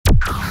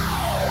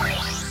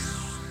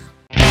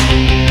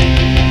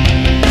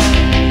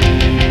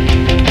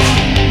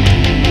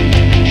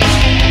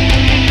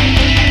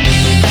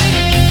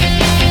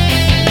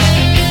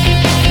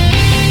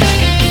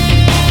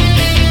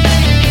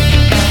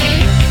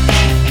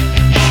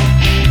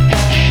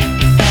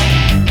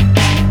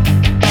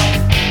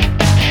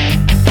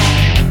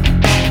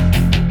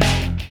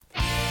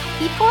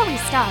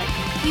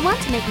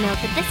Side note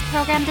that this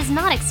program does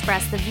not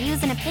express the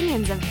views and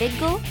opinions of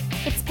VidGul,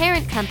 its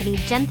parent company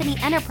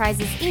Genthany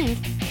Enterprises Inc.,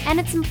 and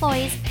its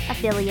employees,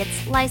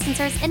 affiliates,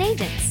 licensors, and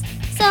agents.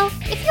 So,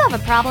 if you have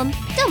a problem,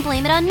 don't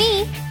blame it on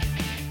me.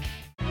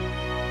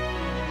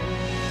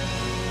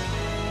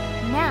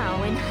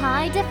 Now, in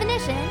high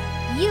definition,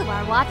 you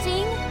are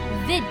watching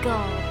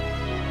VidGul.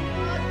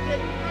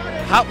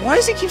 Why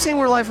does he keep saying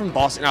we're live from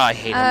Boston? Oh, I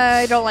hate him.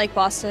 I don't like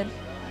Boston.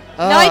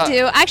 No, I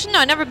do. Actually, no,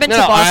 I've never been to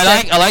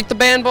Boston. I like the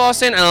band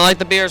Boston, and I like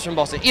the beers from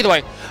Boston. Either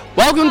way,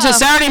 welcome to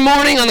Saturday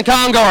morning on the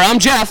Congoer. I'm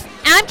Jeff.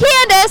 I'm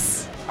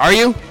Candace. Are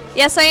you?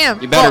 Yes, I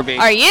am. You better be.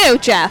 Are you,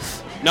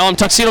 Jeff? No, I'm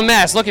Tuxedo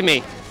Mask. Look at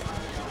me.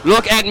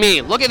 Look at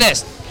me. Look at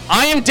this.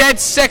 I am dead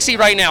sexy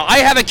right now. I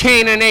have a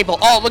cane and an apple.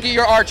 Oh, look at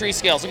your archery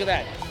skills. Look at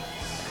that.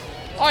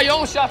 Oh, you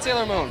almost shot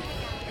Sailor Moon.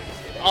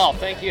 Oh,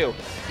 thank you.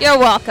 You're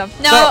welcome.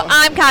 No,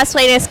 I'm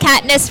cosplaying as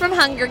Katniss from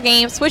Hunger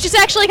Games, which is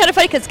actually kind of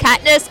funny because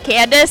Katniss,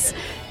 Candace.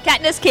 Oh,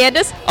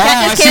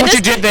 I see what you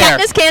did there.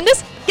 Katniss,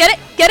 Candace. Get it.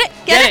 Got it.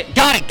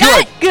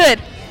 Got it. Good.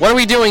 What are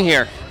we doing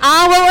here?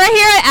 Well, we're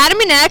here at Adam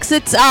and X.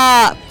 It's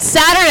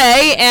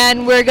Saturday,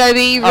 and we're going to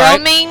be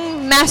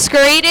roaming,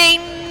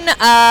 masquerading.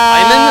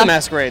 I'm in the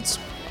masquerades.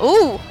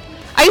 Ooh.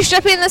 Are you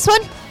stripping in this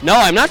one? No,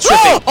 I'm not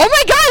stripping. Oh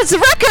my God, it's a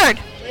record.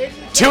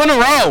 2 in a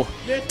row.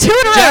 2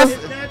 in a row.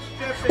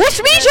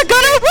 Which means you're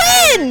going to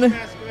win.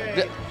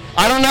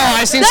 I don't know.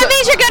 That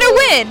means you're going to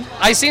win.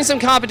 I seen some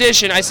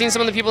competition. I seen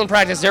some of the people in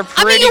practice. They're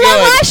pretty good. you won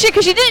last year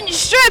because you didn't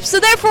strip, so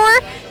therefore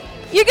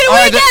you're going to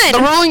win again.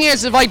 The ruling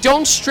is if I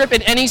don't strip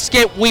in any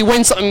skit, we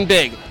win something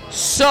big.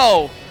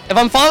 So if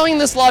I'm following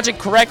this logic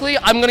correctly,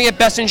 I'm going to get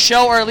best in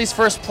show or at least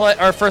first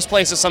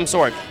place of some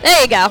sort.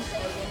 There you go.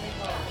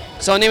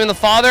 So naming the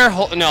father?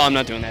 No, I'm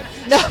not doing that.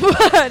 No.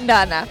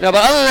 No,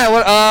 but other than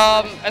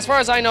that, as far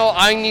as I know,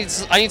 I need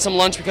some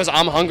lunch because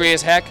I'm hungry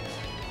as heck.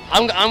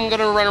 I'm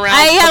gonna run around.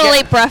 I had a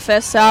late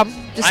breakfast, so I'm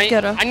just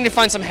gonna. I need to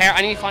find some hair.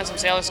 I need to find some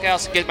Sailor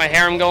Scouts to get my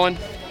harem going.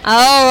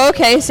 Oh,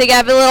 okay. So you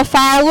have a little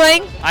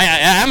following. I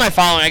have my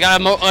following. I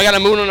got a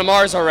moon and a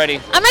Mars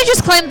already. I might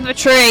just climb the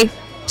tree.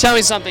 Tell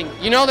me something.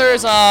 You know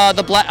there's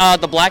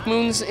the black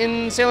moons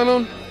in Sailor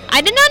Moon. I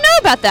did not know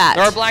about that.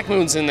 There are black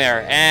moons in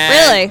there.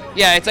 And really?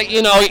 Yeah, it's like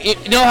you know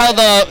how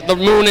the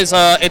moon is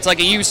it's like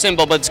a U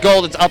symbol, but it's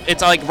gold. It's up.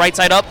 It's like right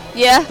side up.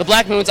 Yeah. The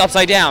black moon's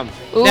upside down.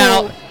 Ooh.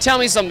 Now, tell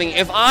me something.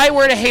 If I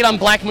were to hate on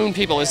black moon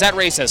people, is that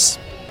racist?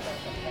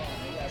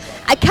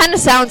 It kind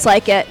of sounds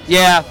like it.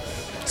 Yeah.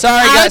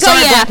 Sorry, guys.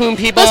 Sorry, black moon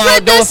people. Let's put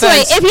it this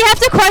way. Offense. If you have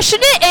to question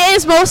it, it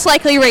is most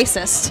likely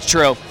racist. It's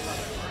true.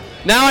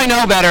 Now I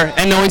know better,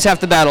 and knowing's half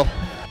the battle.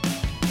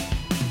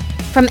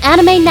 From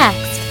Anime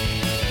Next.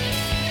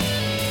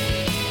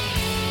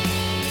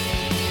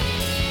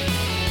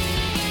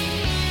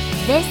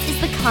 This is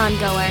the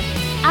Congoer,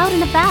 out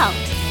and about.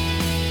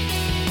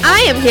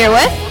 I am here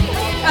with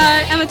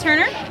Emma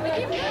Turner.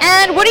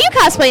 And what are you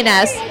cosplaying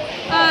as?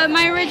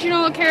 My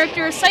original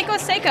character, Psycho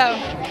Seiko.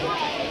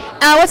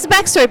 What's the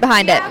backstory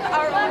behind it?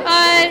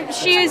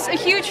 She is a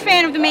huge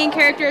fan of the main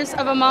characters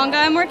of a manga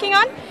I'm working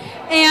on.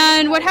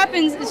 And what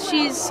happens is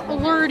she's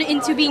lured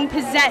into being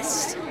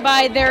possessed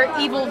by their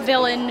evil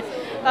villain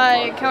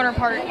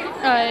counterpart.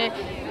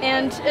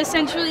 And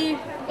essentially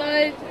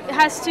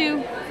has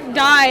to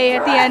die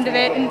at the end of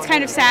it. And it's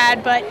kind of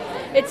sad, but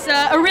it's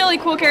a really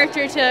cool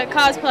character to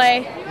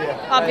cosplay,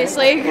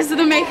 obviously, because of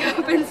the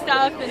makeup and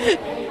stuff, and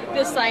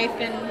this life,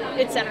 and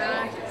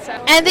etc. So.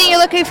 Anything you're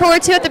looking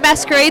forward to at the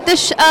masquerade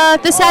this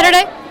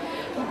Saturday?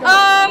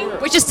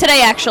 Which is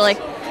today, actually.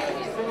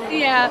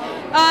 Yeah,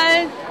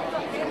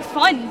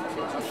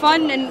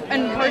 fun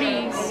and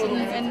parties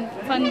and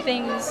fun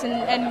things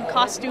and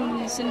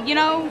costumes and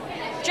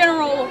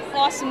general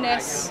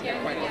awesomeness.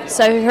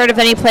 So, have you heard of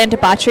any planned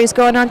debaucheries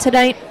going on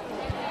tonight?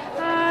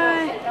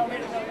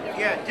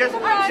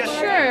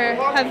 Sure.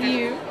 Have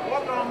you?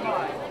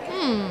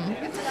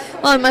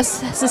 Well, I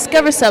must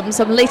discover some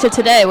later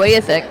today. What do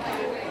you think?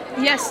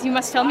 Yes, you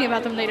must tell me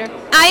about them later.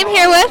 I am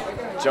here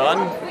with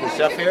John, the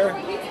chef here,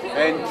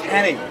 and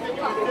Kenny,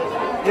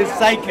 his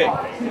sidekick.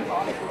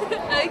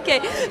 Okay,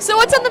 so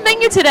what's on the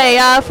menu today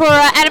for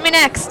Anime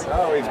Next?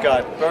 Oh, we've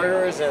got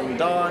burgers and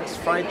dogs,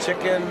 fried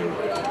chicken,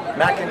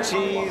 mac and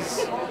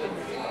cheese,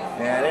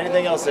 and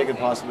anything else they could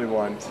possibly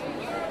want.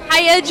 How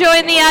you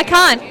enjoying the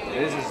con?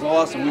 This is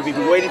awesome. We've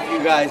been waiting for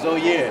you guys all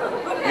year.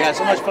 We had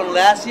so much fun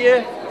last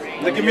year.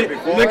 Look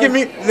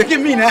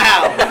at me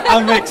now.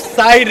 I'm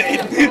excited.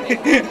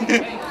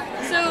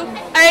 So,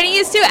 are any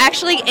of you two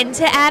actually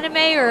into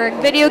anime or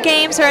video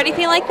games or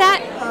anything like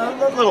that?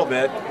 A little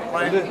bit.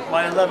 My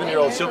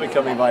 11-year-old, she'll be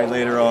coming by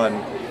later on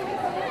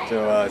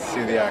to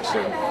see the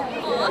action.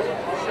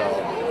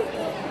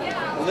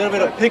 So, A little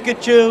bit of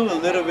Pikachu, a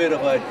little bit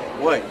of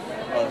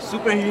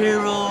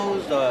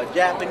superheroes,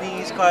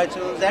 Japanese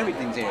cartoons,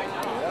 everything's here.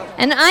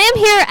 And I am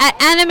here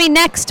at Anime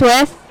Next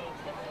with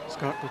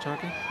Scott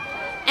Butchaki.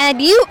 And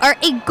you are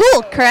a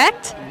ghoul,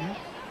 correct?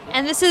 Mm-hmm.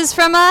 And this is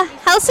from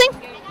Helsing?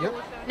 Yep.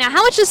 Now,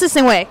 how much does this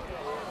thing weigh?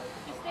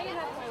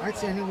 I'd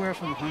say anywhere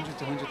from 100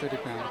 to 130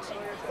 pounds.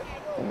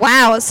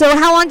 Wow. So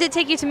how long did it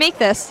take you to make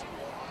this?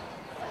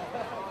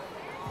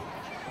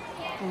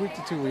 A week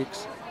to 2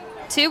 weeks.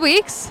 2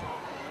 weeks?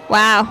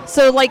 Wow.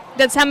 So, like,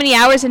 that's how many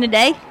hours in a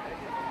day?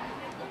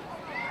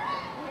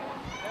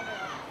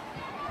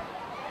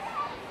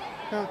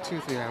 About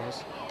 2-3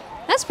 hours.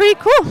 That's pretty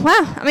cool.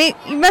 Wow. I mean,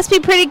 you must be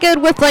pretty good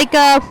with, like,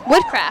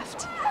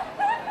 woodcraft.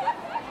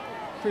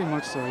 Pretty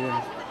much so,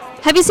 yeah.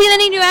 Have you seen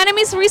any new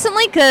animes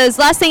recently? Because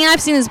last thing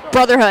I've seen is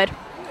Brotherhood.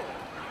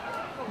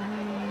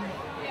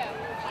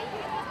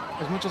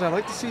 As much as I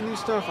like to see new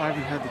stuff, I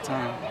haven't had the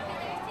time.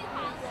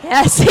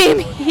 Yeah, same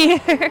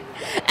here.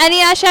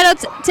 Any shout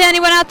outs to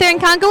anyone out there in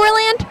Conqueror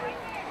Land?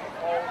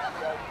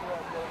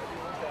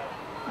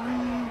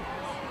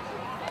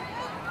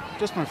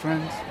 Just my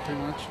friends,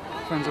 pretty much.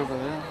 Friends over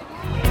there.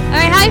 All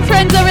right, hi,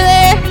 friends over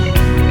there.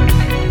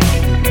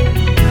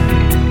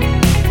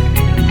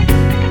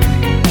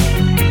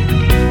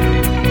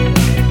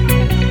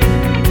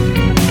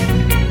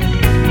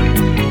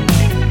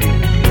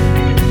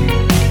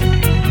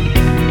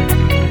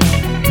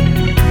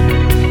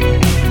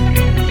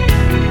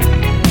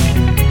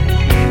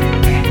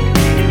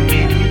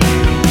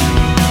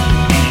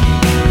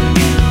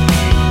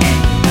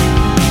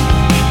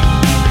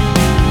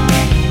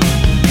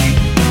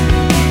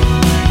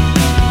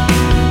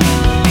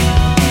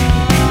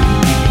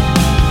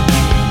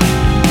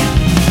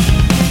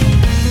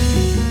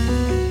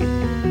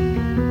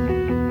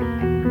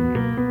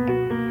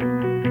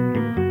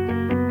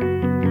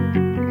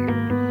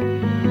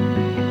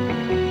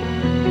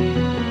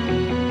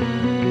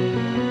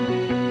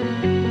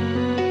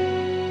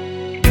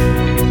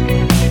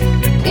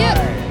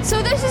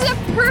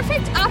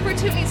 Perfect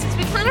opportunity since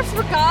we kind of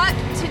forgot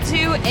to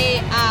do a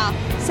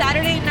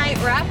Saturday night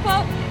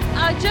wrap-up.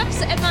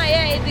 Jeff's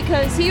MIA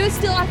because he was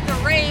still at the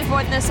rave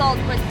when this all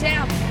went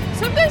down.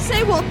 So I'm going to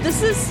say, well,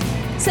 this is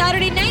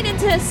Saturday night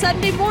into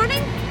Sunday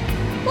morning.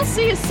 We'll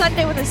see you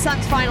Sunday when the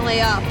sun's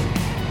finally up.